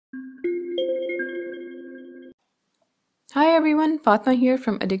Hi everyone, Fatma here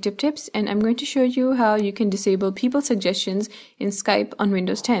from Addictive Tips, and I'm going to show you how you can disable people suggestions in Skype on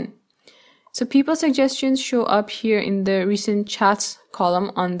Windows 10. So people suggestions show up here in the recent chats column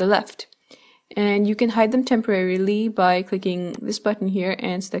on the left. And you can hide them temporarily by clicking this button here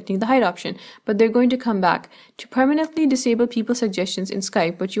and selecting the hide option, but they're going to come back. To permanently disable people suggestions in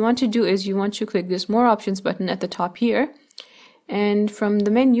Skype, what you want to do is you want to click this more options button at the top here, and from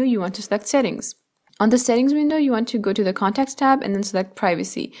the menu you want to select settings. On the settings window, you want to go to the contacts tab and then select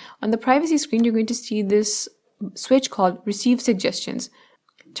privacy. On the privacy screen, you're going to see this switch called receive suggestions.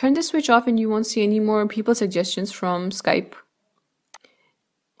 Turn this switch off and you won't see any more people suggestions from Skype.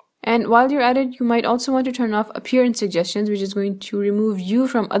 And while you're at it, you might also want to turn off appear in suggestions, which is going to remove you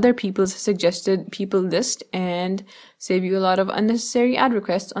from other people's suggested people list and save you a lot of unnecessary ad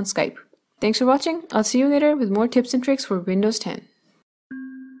requests on Skype. Thanks for watching. I'll see you later with more tips and tricks for Windows 10.